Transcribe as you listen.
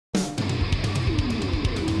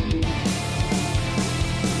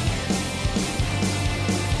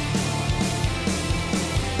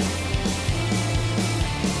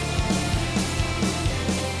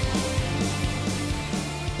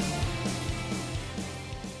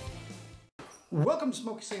Welcome to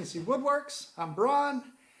Smokey CNC Woodworks. I'm Brian,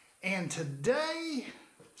 and today,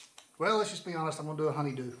 well, let's just be honest, I'm going to do a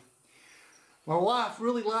honeydew. My wife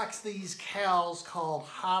really likes these cows called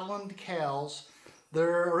Highland cows.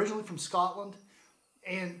 They're originally from Scotland,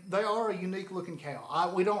 and they are a unique looking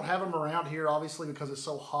cow. We don't have them around here, obviously, because it's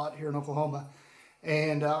so hot here in Oklahoma.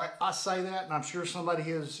 And I say that, and I'm sure somebody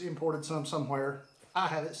has imported some somewhere. I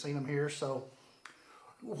haven't seen them here, so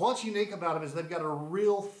what's unique about them is they've got a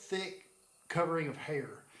real thick covering of hair,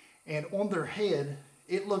 and on their head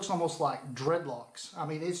it looks almost like dreadlocks. I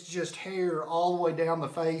mean, it's just hair all the way down the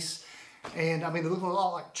face, and I mean, they look a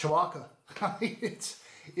lot like Chewbacca. I mean,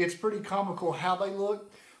 it's pretty comical how they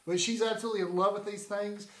look, but she's absolutely in love with these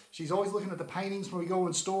things. She's always looking at the paintings when we go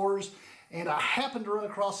in stores, and I happened to run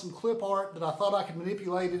across some clip art that I thought I could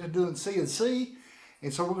manipulate into doing CNC,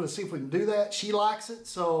 and so we're going to see if we can do that. She likes it,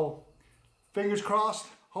 so fingers crossed.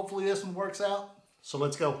 Hopefully this one works out. So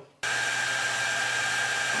let's go.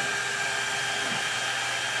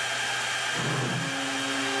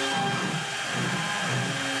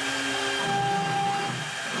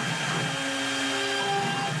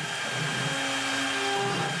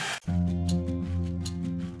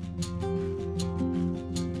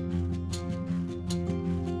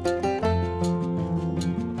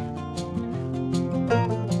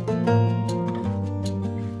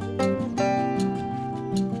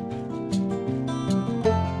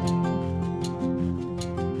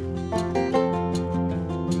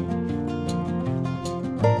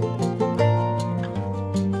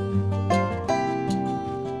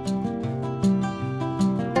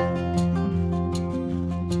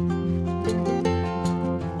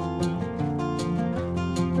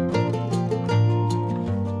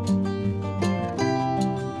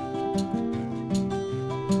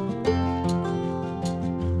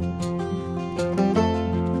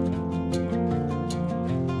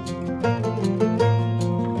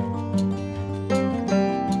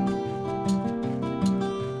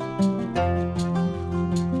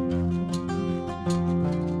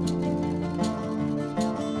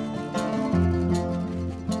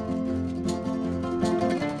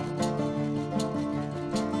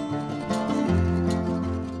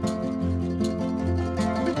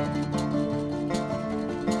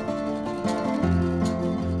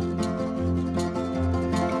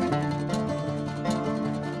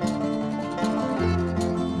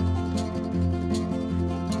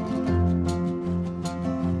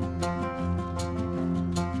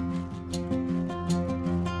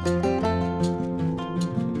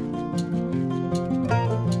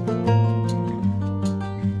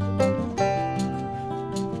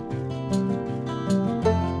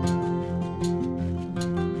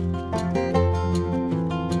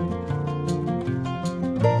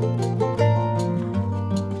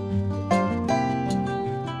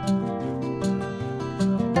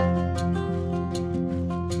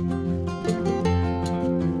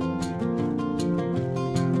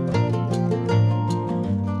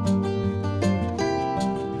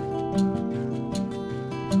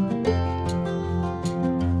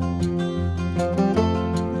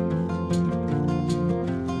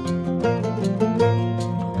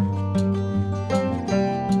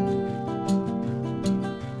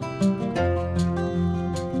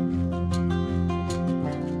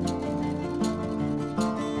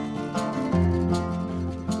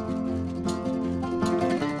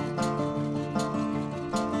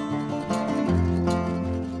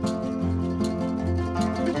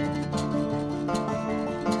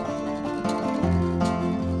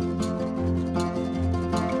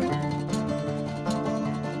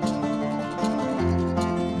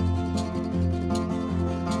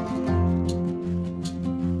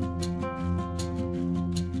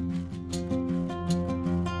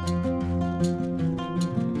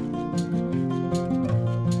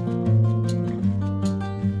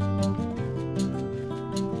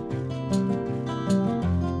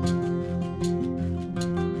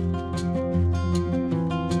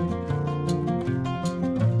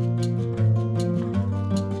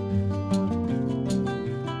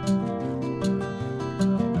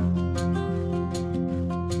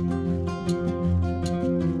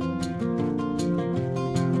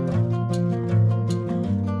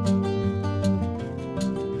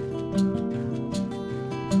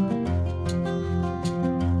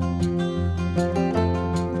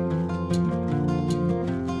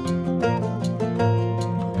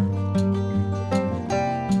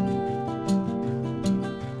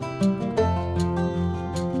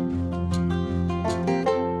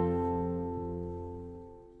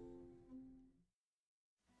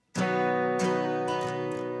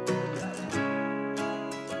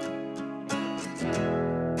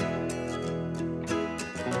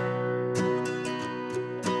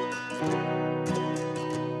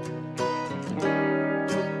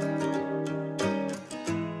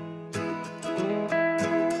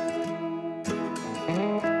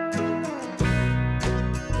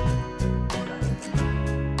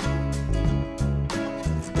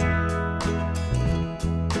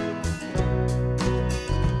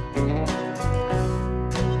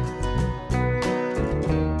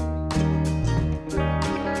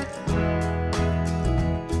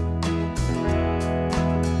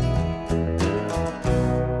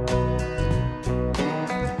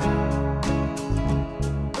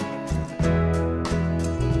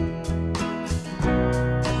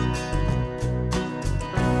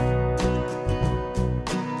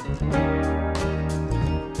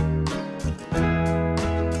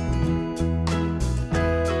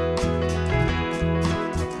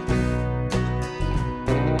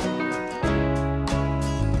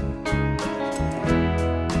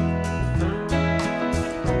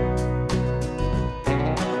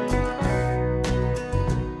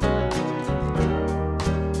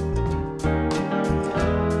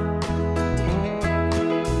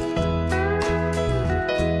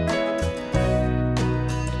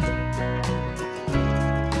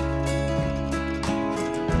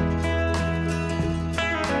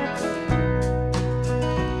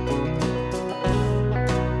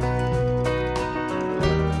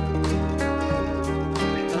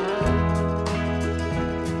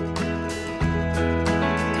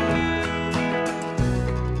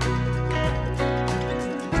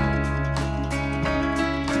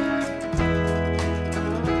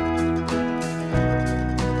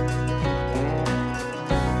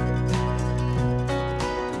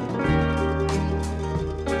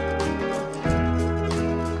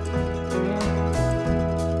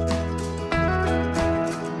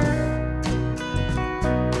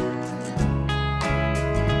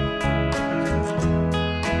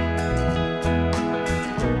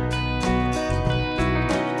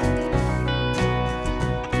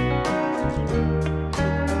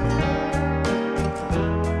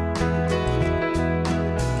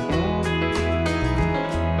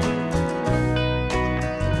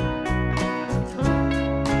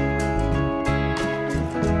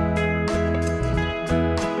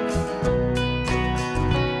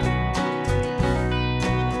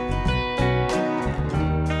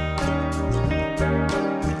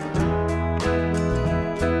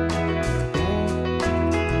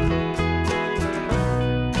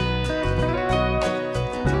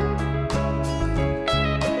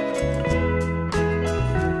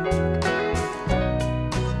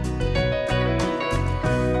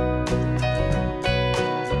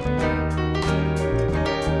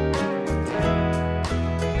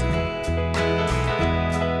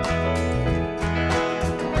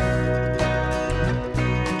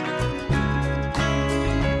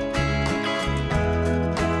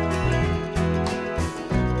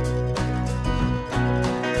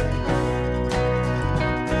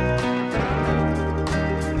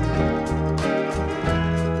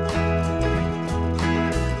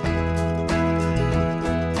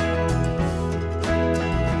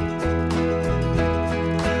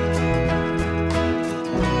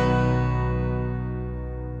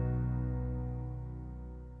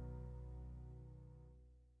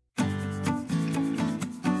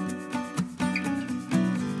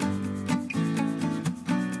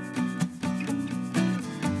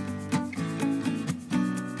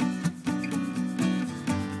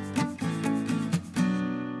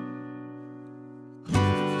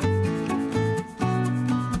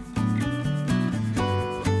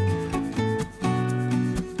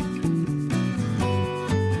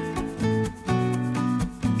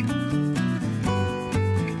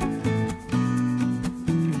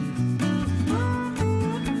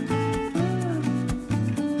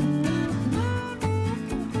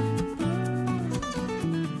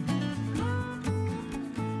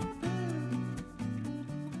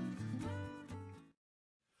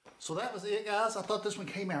 So that was it, guys. I thought this one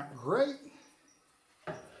came out great.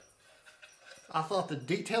 I thought the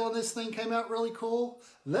detail in this thing came out really cool.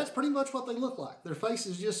 That's pretty much what they look like. Their face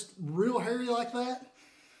is just real hairy like that.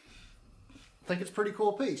 I think it's a pretty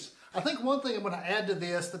cool piece. I think one thing I'm going to add to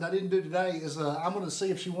this that I didn't do today is I'm going to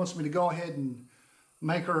see if she wants me to go ahead and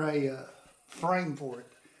make her a frame for it.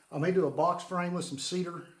 I may do a box frame with some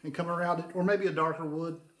cedar and come around it, or maybe a darker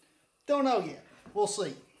wood. Don't know yet. We'll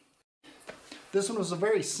see. This one was a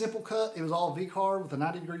very simple cut. It was all V-carve with a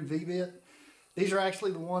 90-degree V-bit. These are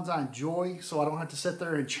actually the ones I enjoy, so I don't have to sit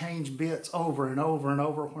there and change bits over and over and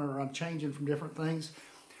over whenever I'm changing from different things.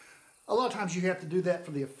 A lot of times you have to do that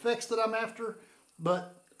for the effects that I'm after,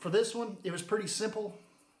 but for this one, it was pretty simple.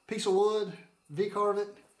 Piece of wood, V-carve it,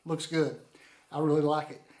 looks good. I really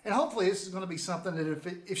like it. And hopefully this is going to be something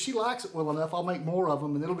that if she likes it well enough, I'll make more of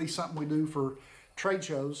them, and it'll be something we do for trade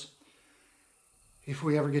shows if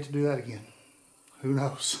we ever get to do that again. Who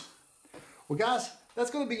knows? Well, guys,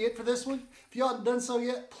 that's going to be it for this one. If y'all haven't done so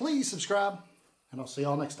yet, please subscribe, and I'll see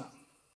y'all next time.